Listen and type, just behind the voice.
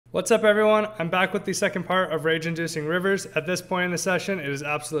What's up everyone? I'm back with the second part of Rage Inducing Rivers. At this point in the session, it is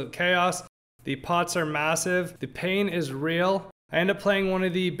absolute chaos. The pots are massive. The pain is real. I end up playing one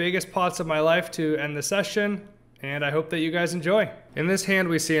of the biggest pots of my life to end the session, and I hope that you guys enjoy. In this hand,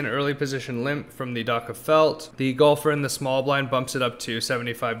 we see an early position limp from the Dock of Felt. The golfer in the small blind bumps it up to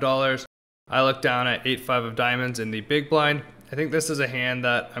 $75. I look down at 8-5 of diamonds in the big blind. I think this is a hand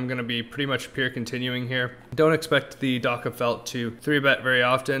that I'm going to be pretty much pure continuing here. Don't expect the Dock of Felt to 3-bet very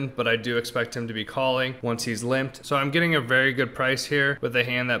often, but I do expect him to be calling once he's limped. So I'm getting a very good price here with a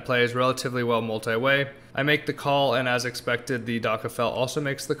hand that plays relatively well multi-way. I make the call, and as expected, the Dock of Felt also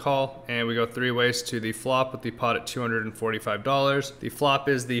makes the call, and we go three ways to the flop with the pot at $245. The flop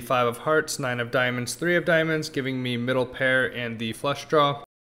is the 5 of hearts, 9 of diamonds, 3 of diamonds, giving me middle pair and the flush draw.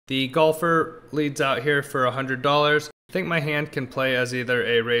 The golfer leads out here for $100. I think my hand can play as either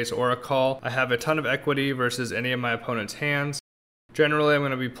a raise or a call. I have a ton of equity versus any of my opponent's hands. Generally, I'm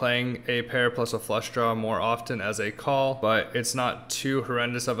going to be playing a pair plus a flush draw more often as a call, but it's not too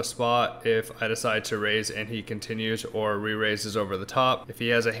horrendous of a spot if I decide to raise and he continues or re-raises over the top. If he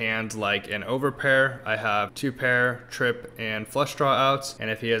has a hand like an overpair, I have 2 pair, trip, and flush draw outs. And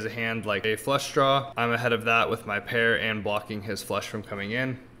if he has a hand like a flush draw, I'm ahead of that with my pair and blocking his flush from coming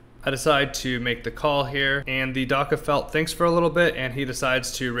in. I decide to make the call here, and the Dock of Felt thinks for a little bit, and he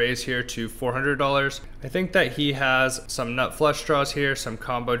decides to raise here to $400. I think that he has some nut flush draws here, some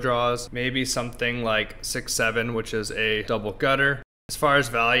combo draws, maybe something like 6-7, which is a double gutter. As far as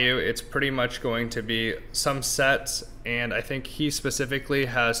value, it's pretty much going to be some sets, and I think he specifically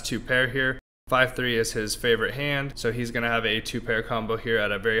has 2 pair here. 5-3 is his favorite hand, so he's going to have a 2 pair combo here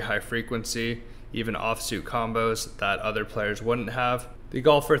at a very high frequency, even offsuit combos that other players wouldn't have. The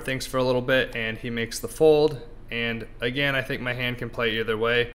golfer thinks for a little bit and he makes the fold, and again I think my hand can play either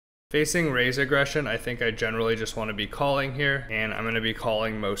way. Facing raise aggression, I think I generally just want to be calling here, and I'm going to be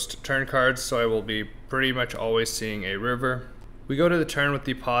calling most turn cards, so I will be pretty much always seeing a river. We go to the turn with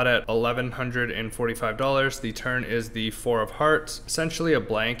the pot at $1,145. The turn is the 4 of hearts, essentially a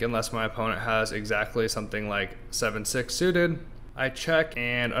blank unless my opponent has exactly something like 7-6 suited. I check,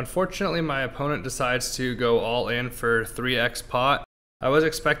 and unfortunately my opponent decides to go all in for 3x pot. I was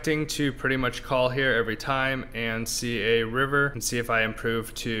expecting to pretty much call here every time and see a river and see if I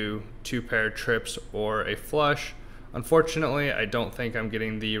improve to 2 pair trips or a flush. Unfortunately, I don't think I'm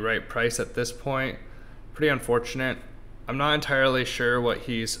getting the right price at this point. Pretty unfortunate. I'm not entirely sure what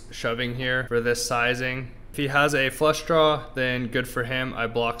he's shoving here for this sizing. If he has a flush draw, then good for him. I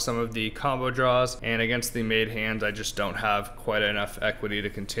block some of the combo draws, and against the made hand, I just don't have quite enough equity to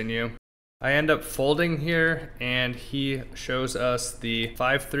continue. I end up folding here, and he shows us the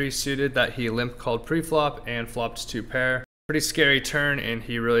 5-3 suited that he limp called pre-flop and flopped 2 pair. Pretty scary turn, and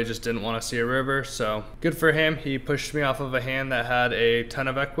he really just didn't want to see a river, so good for him. He pushed me off of a hand that had a ton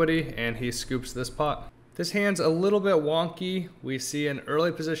of equity, and he scoops this pot. This hand's a little bit wonky. We see an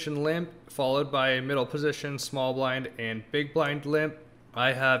early position limp, followed by a middle position small blind and big blind limp.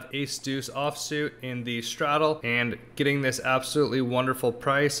 I have ace deuce offsuit in the straddle, and getting this absolutely wonderful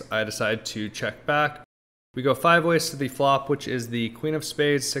price, I decide to check back. We go 5 ways to the flop, which is the queen of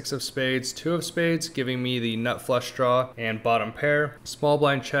spades, 6 of spades, 2 of spades, giving me the nut flush draw and bottom pair. Small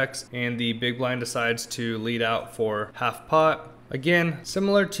blind checks, and the big blind decides to lead out for half pot. Again,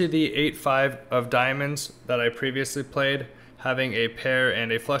 similar to the 8-5 of diamonds that I previously played, having a pair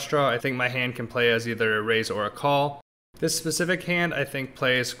and a flush draw, I think my hand can play as either a raise or a call. This specific hand I think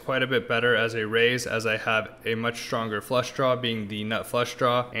plays quite a bit better as a raise, as I have a much stronger flush draw being the nut flush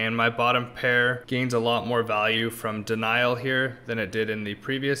draw, and my bottom pair gains a lot more value from denial here than it did in the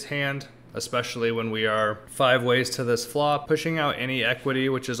previous hand, especially when we are 5 ways to this flop. Pushing out any equity,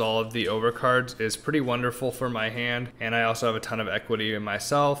 which is all of the overcards, is pretty wonderful for my hand, and I also have a ton of equity in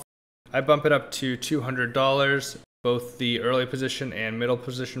myself. I bump it up to $200. Both the early position and middle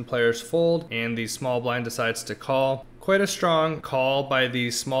position players fold, and the small blind decides to call. Quite a strong call by the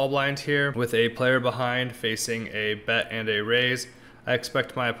small blind here with a player behind facing a bet and a raise. I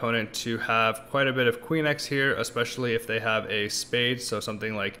expect my opponent to have quite a bit of queen X here, especially if they have a spade, so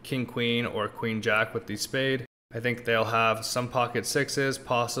something like king queen or queen jack with the spade. I think they'll have some pocket 6s,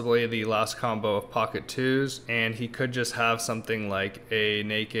 possibly the last combo of pocket 2s, and he could just have something like a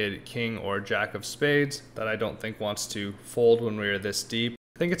naked king or jack of spades that I don't think wants to fold when we're this deep.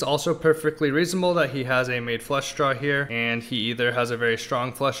 I think it's also perfectly reasonable that he has a made flush draw here, and he either has a very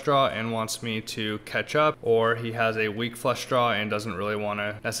strong flush draw and wants me to catch up, or he has a weak flush draw and doesn't really want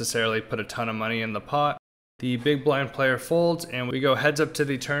to necessarily put a ton of money in the pot. The big blind player folds, and we go heads up to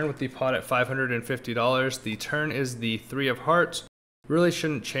the turn with the pot at $550. The turn is the 3 of hearts. Really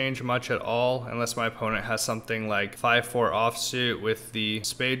shouldn't change much at all unless my opponent has something like 5-4 offsuit with the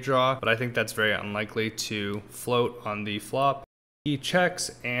spade draw, but I think that's very unlikely to float on the flop. He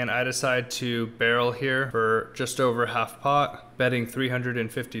checks and I decide to barrel here for just over half pot, betting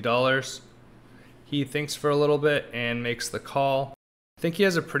 $350. He thinks for a little bit and makes the call. I think he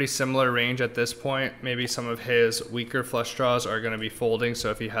has a pretty similar range at this point. Maybe some of his weaker flush draws are going to be folding, so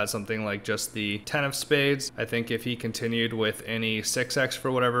if he had something like just the 10 of spades, I think if he continued with any 6x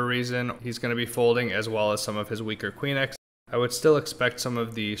for whatever reason, he's going to be folding, as well as some of his weaker queen x. I would still expect some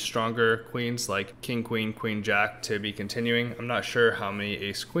of the stronger queens like king, queen, queen, jack to be continuing. I'm not sure how many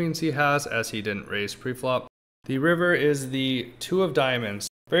ace queens he has, as he didn't raise preflop. The river is the 2 of diamonds.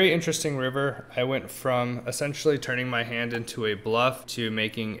 Very interesting river. I went from essentially turning my hand into a bluff to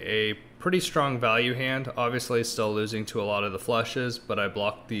making a pretty strong value hand. Obviously still losing to a lot of the flushes, but I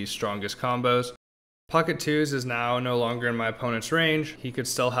blocked the strongest combos. Pocket 2s is now no longer in my opponent's range. He could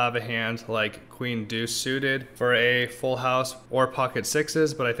still have a hand like queen deuce suited for a full house, or pocket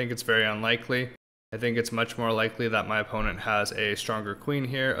 6s, but I think it's very unlikely. I think it's much more likely that my opponent has a stronger queen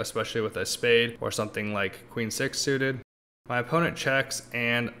here, especially with a spade or something like queen 6 suited. My opponent checks,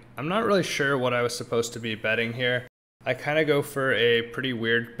 and I'm not really sure what I was supposed to be betting here. I kind of go for a pretty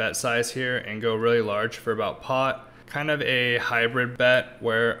weird bet size here and go really large for about pot. Kind of a hybrid bet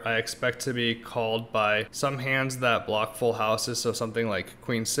where I expect to be called by some hands that block full houses, so something like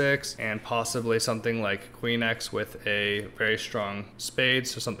queen 6 and possibly something like queen x with a very strong spade,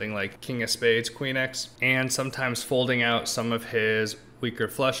 so something like king of spades, queen x, and sometimes folding out some of his weaker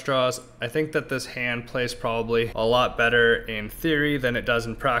flush draws. I think that this hand plays probably a lot better in theory than it does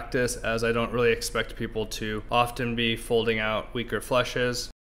in practice, as I don't really expect people to often be folding out weaker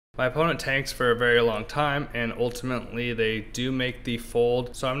flushes. My opponent tanks for a very long time, and ultimately they do make the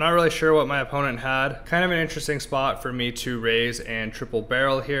fold, so I'm not really sure what my opponent had. Kind of an interesting spot for me to raise and triple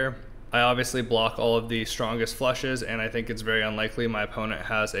barrel here. I obviously block all of the strongest flushes, and I think it's very unlikely my opponent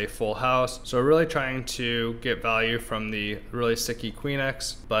has a full house. So really trying to get value from the really sicky queen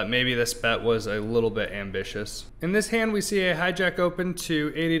x, but maybe this bet was a little bit ambitious. In this hand, we see a hijack open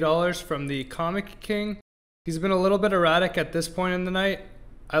to $80 from the Comic King. He's been a little bit erratic at this point in the night.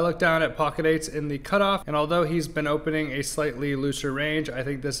 I look down at pocket 8s in the cutoff, and although he's been opening a slightly looser range, I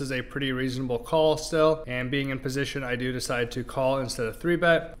think this is a pretty reasonable call still, and being in position, I do decide to call instead of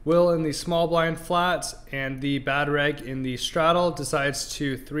 3-bet. Will in the small blind flats, and the bad reg in the straddle decides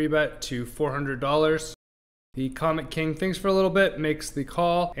to 3-bet to $400. The Comic King thinks for a little bit, makes the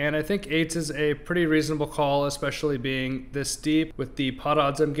call, and I think 8s is a pretty reasonable call, especially being this deep with the pot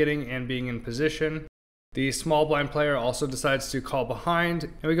odds I'm getting and being in position. The small blind player also decides to call behind,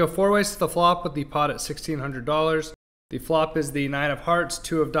 and we go 4 ways to the flop with the pot at $1,600. The flop is the 9 of hearts,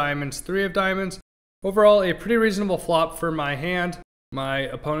 2 of diamonds, 3 of diamonds. Overall, a pretty reasonable flop for my hand. My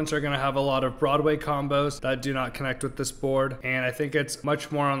opponents are going to have a lot of Broadway combos that do not connect with this board, and I think it's much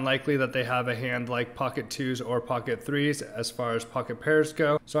more unlikely that they have a hand like pocket 2s or pocket 3s as far as pocket pairs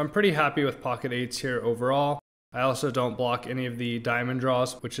go. So I'm pretty happy with pocket 8s here overall. I also don't block any of the diamond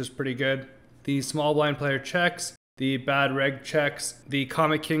draws, which is pretty good. The small blind player checks, the bad reg checks, the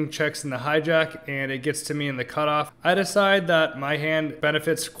Comic King checks in the hijack, and it gets to me in the cutoff. I decide that my hand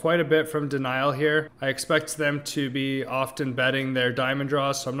benefits quite a bit from denial here. I expect them to be often betting their diamond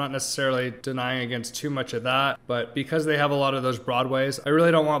draws, so I'm not necessarily denying against too much of that, but because they have a lot of those broadways, I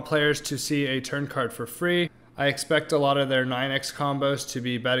really don't want players to see a turn card for free. I expect a lot of their 9x combos to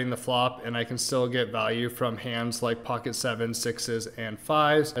be betting the flop, and I can still get value from hands like pocket 7s, 6s, and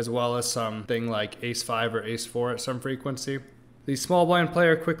 5s, as well as something like ace 5 or ace 4 at some frequency. The small blind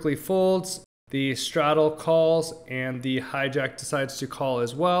player quickly folds, the straddle calls, and the hijack decides to call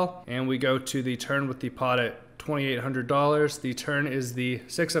as well, and we go to the turn with the pot at $2,800. The turn is the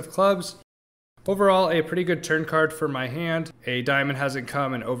 6 of clubs. Overall, a pretty good turn card for my hand. A diamond hasn't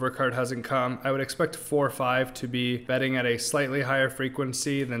come, an overcard hasn't come. I would expect 4-5 to be betting at a slightly higher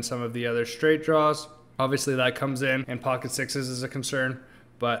frequency than some of the other straight draws. Obviously that comes in, and pocket 6s is a concern,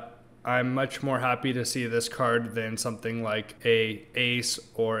 but I'm much more happy to see this card than something like a ace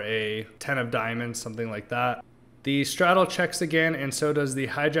or a 10 of diamonds, something like that. The straddle checks again, and so does the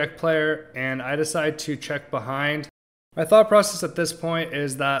hijack player, and I decide to check behind. My thought process at this point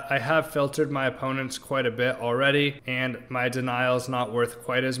is that I have filtered my opponents quite a bit already, and my denial is not worth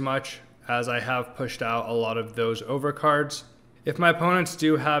quite as much, as I have pushed out a lot of those overcards. If my opponents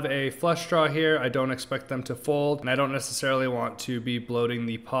do have a flush draw here, I don't expect them to fold, and I don't necessarily want to be bloating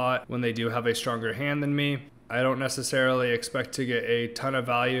the pot when they do have a stronger hand than me. I don't necessarily expect to get a ton of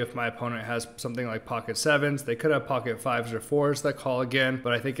value if my opponent has something like pocket 7s. They could have pocket 5s or 4s that call again,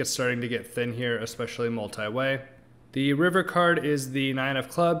 but I think it's starting to get thin here, especially multi-way. The river card is the 9 of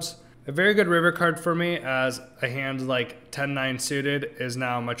clubs. A very good river card for me, as a hand like 10-9 suited is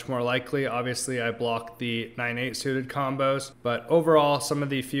now much more likely. Obviously, I blocked the 9-8 suited combos, but overall, some of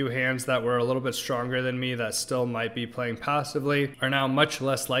the few hands that were a little bit stronger than me that still might be playing passively are now much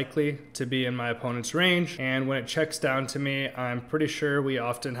less likely to be in my opponent's range. And when it checks down to me, I'm pretty sure we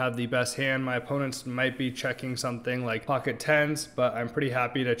often have the best hand. My opponents might be checking something like pocket 10s, but I'm pretty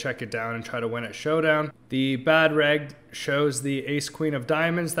happy to check it down and try to win at showdown. The bad reg shows the ace queen of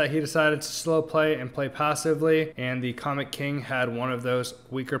diamonds that he decided to slow play and play passively, and the comic king had one of those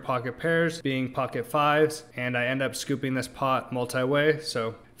weaker pocket pairs being pocket 5s, and I end up scooping this pot multi-way.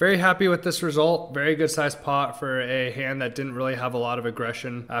 So very happy with this result. Very good sized pot for a hand that didn't really have a lot of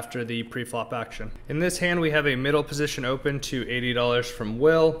aggression after the pre-flop action. In this hand, we have a middle position open to $80 from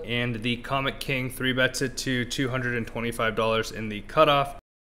Will, and the comic king 3-bets it to $225 in the cutoff.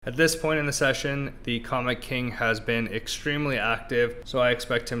 At this point in the session, the comic king has been extremely active, so I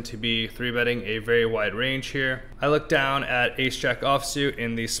expect him to be 3-betting a very wide range here. I look down at ace-jack offsuit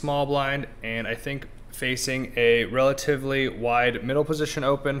in the small blind, and I think facing a relatively wide middle position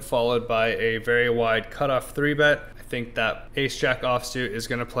open followed by a very wide cutoff 3-bet, I think that ace-jack offsuit is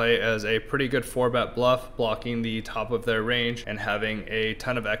going to play as a pretty good 4-bet bluff, blocking the top of their range and having a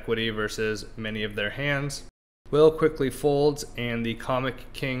ton of equity versus many of their hands. Will quickly folds, and the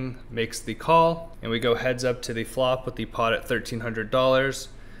comic king makes the call, and we go heads up to the flop with the pot at $1,300.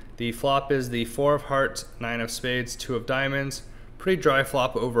 The flop is the 4 of hearts, 9 of spades, 2 of diamonds. Pretty dry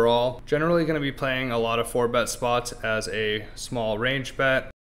flop overall. Generally going to be playing a lot of 4-bet spots as a small range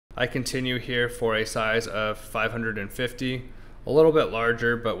bet. I continue here for a size of 550, a little bit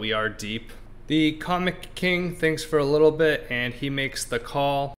larger, but we are deep. The comic king thinks for a little bit, and he makes the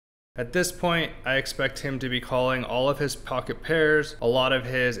call. At this point, I expect him to be calling all of his pocket pairs, a lot of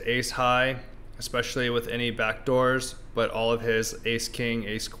his ace high, especially with any backdoors, but all of his ace king,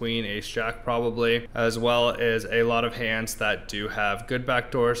 ace queen, ace jack probably, as well as a lot of hands that do have good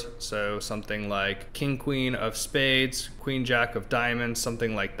backdoors. So something like king queen of spades, queen jack of diamonds,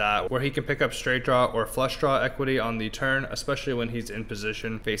 something like that, where he can pick up straight draw or flush draw equity on the turn, especially when he's in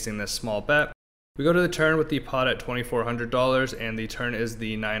position facing this small bet. We go to the turn with the pot at $2,400, and the turn is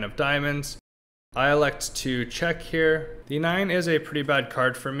the 9 of diamonds. I elect to check here. The 9 is a pretty bad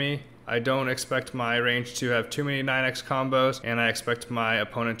card for me. I don't expect my range to have too many 9x combos, and I expect my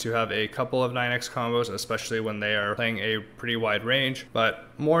opponent to have a couple of 9x combos, especially when they are playing a pretty wide range. But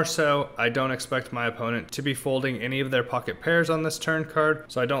more so, I don't expect my opponent to be folding any of their pocket pairs on this turn card,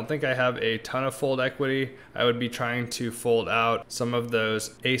 so I don't think I have a ton of fold equity. I would be trying to fold out some of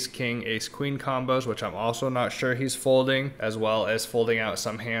those ace king, ace queen combos, which I'm also not sure he's folding, as well as folding out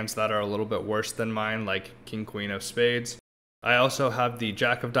some hands that are a little bit worse than mine, like king queen of spades. I also have the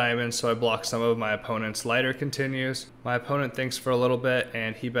jack of diamonds, so I block some of my opponent's lighter continues. My opponent thinks for a little bit,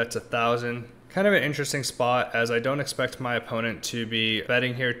 and he bets 1,000. Kind of an interesting spot, as I don't expect my opponent to be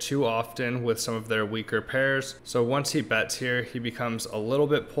betting here too often with some of their weaker pairs. So once he bets here, he becomes a little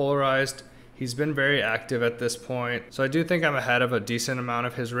bit polarized. He's been very active at this point, so I do think I'm ahead of a decent amount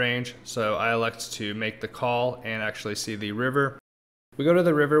of his range, so I elect to make the call and actually see the river. We go to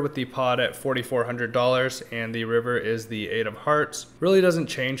the river with the pot at $4,400, and the river is the 8 of hearts. Really doesn't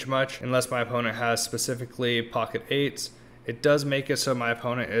change much unless my opponent has specifically pocket 8s. It does make it so my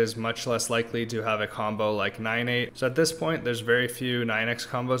opponent is much less likely to have a combo like 9-8. So at this point, there's very few 9x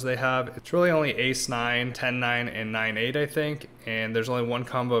combos they have. It's really only ace-9, 10-9, and 9-8, I think. And there's only one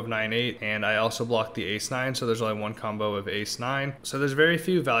combo of 9-8, and I also blocked the ace-9, so there's only one combo of ace-9. So there's very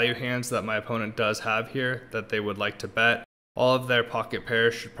few value hands that my opponent does have here that they would like to bet. All of their pocket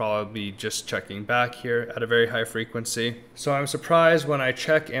pairs should probably be just checking back here at a very high frequency. So I'm surprised when I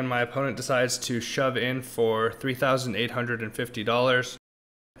check and my opponent decides to shove in for $3,850.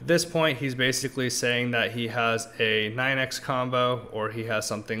 At this point, he's basically saying that he has a 9x combo, or he has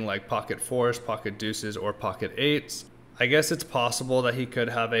something like pocket 4s, pocket deuces, or pocket 8s. I guess it's possible that he could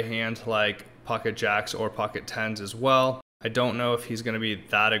have a hand like pocket jacks or pocket 10s as well. I don't know if he's going to be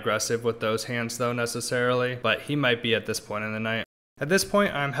that aggressive with those hands though necessarily, but he might be at this point in the night. At this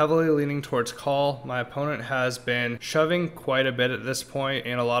point, I'm heavily leaning towards call. My opponent has been shoving quite a bit at this point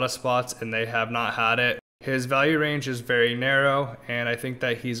in a lot of spots, and they have not had it. His value range is very narrow, and I think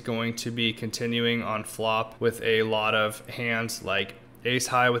that he's going to be continuing on flop with a lot of hands like ace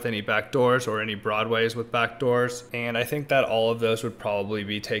high with any backdoors or any broadways with backdoors, and I think that all of those would probably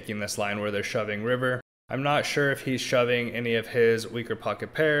be taking this line where they're shoving river. I'm not sure if he's shoving any of his weaker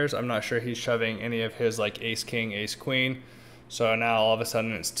pocket pairs. I'm not sure he's shoving any of his like ace king, ace queen. So now all of a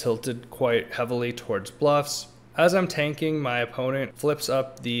sudden it's tilted quite heavily towards bluffs. As I'm tanking, my opponent flips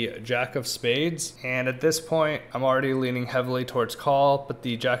up the Jack of Spades, and at this point, I'm already leaning heavily towards call, but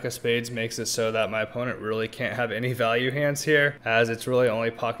the Jack of Spades makes it so that my opponent really can't have any value hands here, as it's really only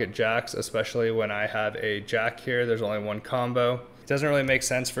pocket jacks, especially when I have a jack here. There's only one combo. It doesn't really make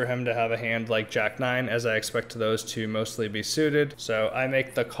sense for him to have a hand like Jack 9, as I expect those to mostly be suited. So I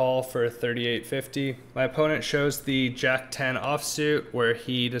make the call for 38.50. My opponent shows the Jack 10 offsuit, where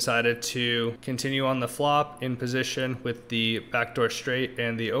he decided to continue on the flop in position with the backdoor straight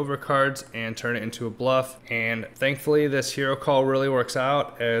and the overcards and turn it into a bluff. And thankfully this hero call really works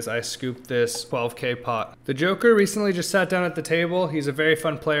out as I scoop this 12K pot. The Joker recently just sat down at the table. He's a very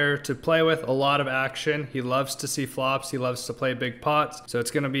fun player to play with, a lot of action. He loves to see flops. He loves to play big pots, so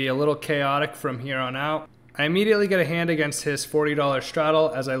it's going to be a little chaotic from here on out. I immediately get a hand against his $40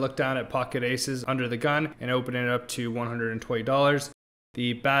 straddle as I look down at pocket aces under the gun and open it up to $120.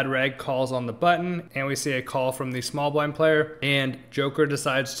 The bad reg calls on the button, and we see a call from the small blind player, and Joker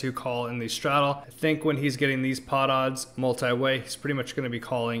decides to call in the straddle. I think when he's getting these pot odds multi-way, he's pretty much going to be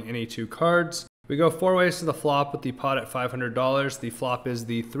calling any two cards. We go four ways to the flop with the pot at $500. The flop is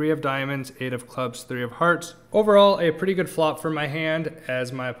the 3 of diamonds, 8 of clubs, 3 of hearts. Overall, a pretty good flop for my hand,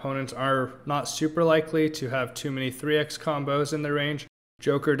 as my opponents are not super likely to have too many 3x combos in their range.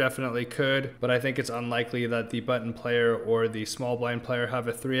 Joker definitely could, but I think it's unlikely that the button player or the small blind player have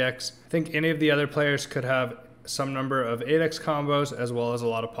a 3x. I think any of the other players could have some number of 8x combos as well as a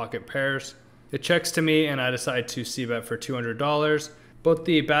lot of pocket pairs. It checks to me and I decide to c-bet for $200. Both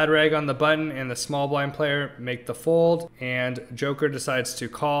the bad reg on the button and the small blind player make the fold, and Joker decides to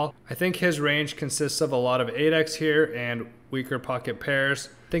call. I think his range consists of a lot of 8x here and weaker pocket pairs.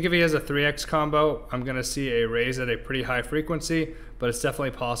 I think if he has a 3x combo, I'm going to see a raise at a pretty high frequency, but it's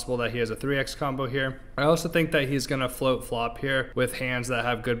definitely possible that he has a 3x combo here. I also think that he's going to float flop here with hands that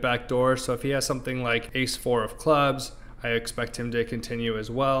have good back doors, so if he has something like ace-4 of clubs, I expect him to continue as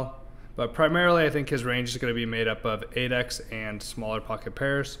well. But primarily I think his range is going to be made up of 8x and smaller pocket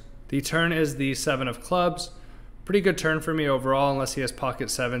pairs. The turn is the 7 of clubs. Pretty good turn for me overall, unless he has pocket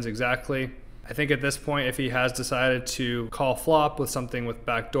 7s exactly. I think at this point, if he has decided to call flop with something with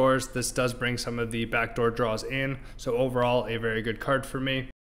backdoors, this does bring some of the backdoor draws in. So overall, a very good card for me.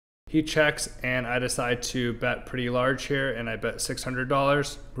 He checks and I decide to bet pretty large here, and I bet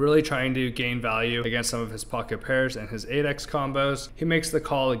 $600, really trying to gain value against some of his pocket pairs and his 8x combos. He makes the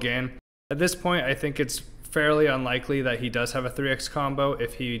call again. At this point, I think it's fairly unlikely that he does have a 3x combo.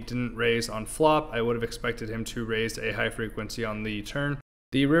 If he didn't raise on flop, I would have expected him to raise a high frequency on the turn.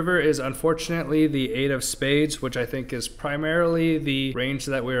 The river is unfortunately the 8 of spades, which I think is primarily the range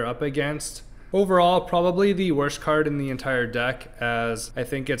that we're up against. Overall, probably the worst card in the entire deck, as I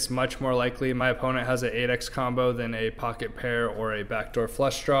think it's much more likely my opponent has an 8x combo than a pocket pair or a backdoor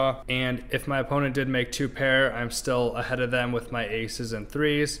flush draw. And if my opponent did make 2 pair, I'm still ahead of them with my aces and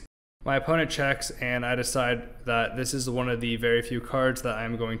 3s. My opponent checks and I decide that this is one of the very few cards that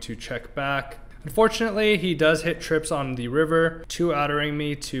I'm going to check back. Unfortunately, he does hit trips on the river, 2-outering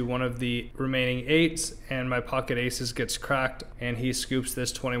me to one of the remaining 8s, and my pocket aces gets cracked and he scoops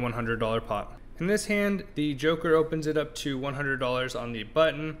this $2,100 pot. In this hand, the Joker opens it up to $100 on the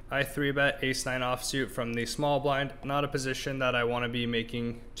button. I 3-bet ace-9 offsuit from the small blind. Not a position that I want to be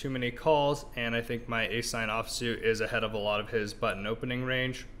making too many calls, and I think my ace-9 offsuit is ahead of a lot of his button opening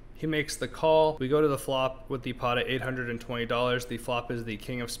range. He makes the call. We go to the flop with the pot at $820. The flop is the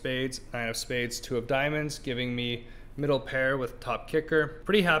king of spades, 9 of spades, 2 of diamonds, giving me middle pair with top kicker.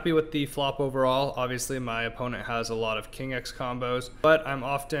 Pretty happy with the flop overall. Obviously my opponent has a lot of king X combos, but I'm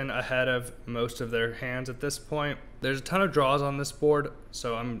often ahead of most of their hands at this point. There's a ton of draws on this board,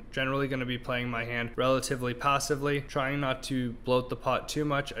 so I'm generally going to be playing my hand relatively passively, trying not to bloat the pot too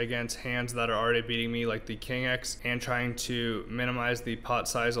much against hands that are already beating me like the king X, and trying to minimize the pot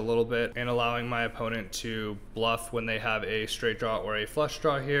size a little bit and allowing my opponent to bluff when they have a straight draw or a flush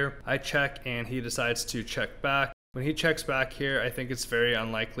draw here. I check and he decides to check back. When he checks back here, I think it's very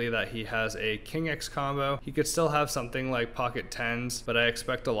unlikely that he has a king X combo. He could still have something like pocket 10s, but I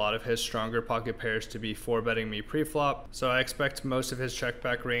expect a lot of his stronger pocket pairs to be 4-betting me pre-flop. So I expect most of his check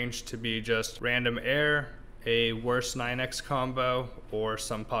back range to be just random air, a worse 9x combo, or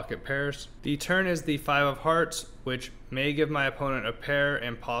some pocket pairs. The turn is the 5 of hearts, which may give my opponent a pair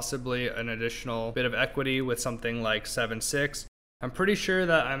and possibly an additional bit of equity with something like 7-6. I'm pretty sure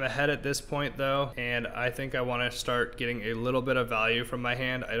that I'm ahead at this point though, and I think I want to start getting a little bit of value from my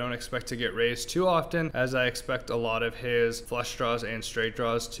hand. I don't expect to get raised too often, as I expect a lot of his flush draws and straight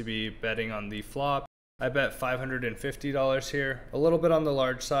draws to be betting on the flop. I bet $550 here, a little bit on the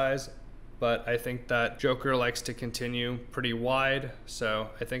large size. but I think that Joker likes to continue pretty wide, so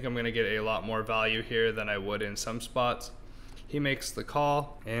I think I'm going to get a lot more value here than I would in some spots. He makes the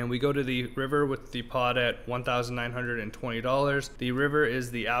call, and we go to the river with the pot at $1,920. The river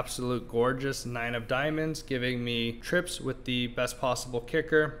is the absolute gorgeous 9 of diamonds, giving me trips with the best possible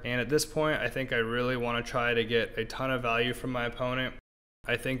kicker. And at this point, I think I really want to try to get a ton of value from my opponent.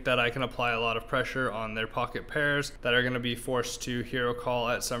 I think that I can apply a lot of pressure on their pocket pairs that are going to be forced to hero call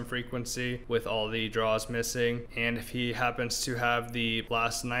at some frequency with all the draws missing. And if he happens to have the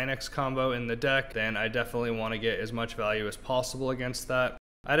last 9x combo in the deck, then I definitely want to get as much value as possible against that.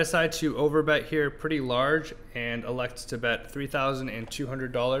 I decide to overbet here pretty large and elect to bet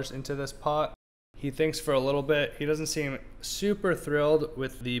 $3,200 into this pot. He thinks for a little bit. He doesn't seem super thrilled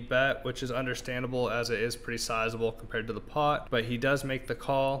with the bet, which is understandable as it is pretty sizable compared to the pot, but he does make the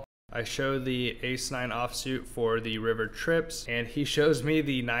call. I show the ace-9 offsuit for the river trips, and he shows me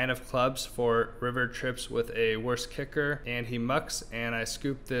the 9 of clubs for river trips with a worse kicker, and he mucks, and I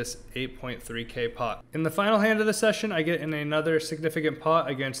scoop this 8.3k pot. In the final hand of the session, I get in another significant pot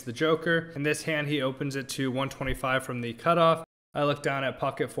against the Joker. In this hand, he opens it to 125 from the cutoff. I look down at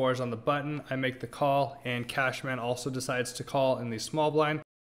pocket fours on the button, I make the call, and Cashman also decides to call in the small blind.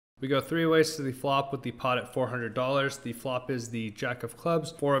 We go 3 ways to the flop with the pot at $400. The flop is the Jack of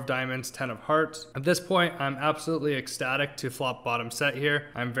clubs, 4 of diamonds, 10 of hearts. At this point, I'm absolutely ecstatic to flop bottom set here.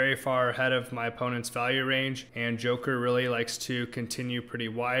 I'm very far ahead of my opponent's value range, and Joker really likes to continue pretty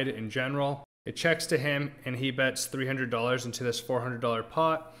wide in general. It checks to him, and he bets $300 into this $400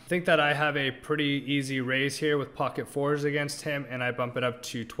 pot. I think that I have a pretty easy raise here with pocket fours against him, and I bump it up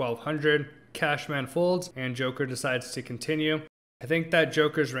to $1,200. Cashman folds, and Joker decides to continue. I think that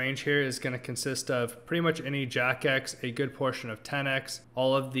Joker's range here is going to consist of pretty much any Jack X, a good portion of 10X,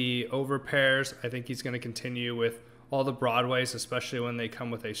 all of the over pairs. I think he's going to continue with all the broadways, especially when they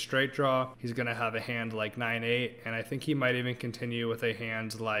come with a straight draw. He's going to have a hand like 9-8, and I think he might even continue with a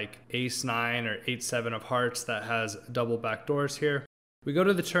hand like ace-9 or 8-7 of hearts that has double backdoors here. We go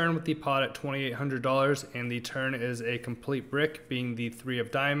to the turn with the pot at $2,800, and the turn is a complete brick, being the 3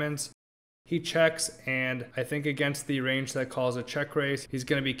 of diamonds. He checks, and I think against the range that calls a check raise, he's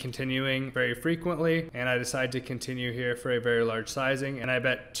going to be continuing very frequently, and I decide to continue here for a very large sizing, and I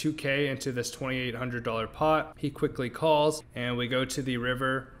bet 2k into this $2,800 pot. He quickly calls, and we go to the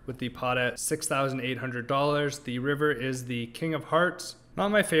river with the pot at $6,800. The river is the King of Hearts. Not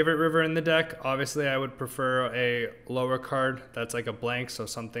my favorite river in the deck. Obviously, I would prefer a lower card that's like a blank, so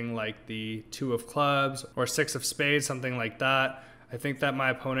something like the 2 of clubs or 6 of spades, something like that. I think that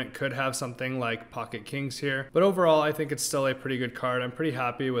my opponent could have something like pocket kings here, but overall I think it's still a pretty good card. I'm pretty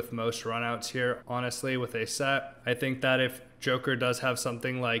happy with most runouts here, honestly, with a set. I think that if Joker does have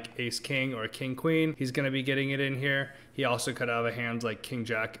something like ace king or king queen, he's going to be getting it in here. He also could have a hand like king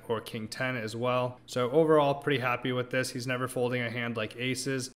jack or king 10 as well. So overall, pretty happy with this. He's never folding a hand like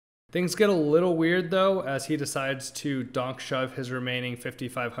aces. Things get a little weird though as he decides to donk shove his remaining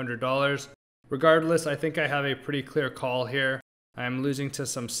 $5,500. Regardless, I think I have a pretty clear call here. I'm losing to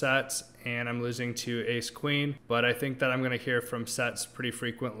some sets, and I'm losing to ace queen, but I think that I'm going to hear from sets pretty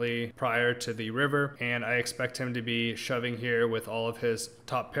frequently prior to the river, and I expect him to be shoving here with all of his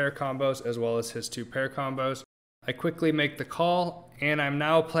top pair combos as well as his 2 pair combos. I quickly make the call, and I'm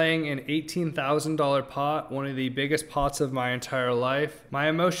now playing an $18,000 pot, one of the biggest pots of my entire life. My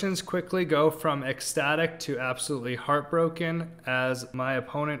emotions quickly go from ecstatic to absolutely heartbroken as my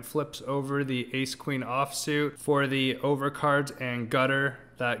opponent flips over the ace-queen offsuit for the overcards and gutter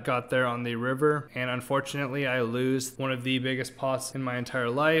that got there on the river, and unfortunately I lose one of the biggest pots in my entire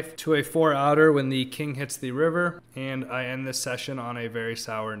life to a 4-outer when the king hits the river, and I end this session on a very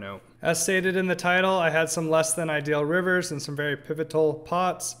sour note. As stated in the title, I had some less than ideal rivers and some very pivotal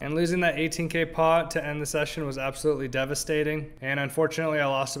pots, and losing that 18k pot to end the session was absolutely devastating, and unfortunately I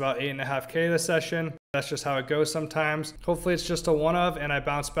lost about 8.5k this session. That's just how it goes sometimes. Hopefully it's just a one-of and I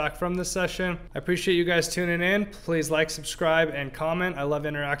bounce back from this session. I appreciate you guys tuning in. Please like, subscribe, and comment. I love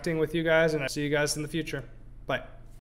interacting with you guys, and I'll see you guys in the future. Bye.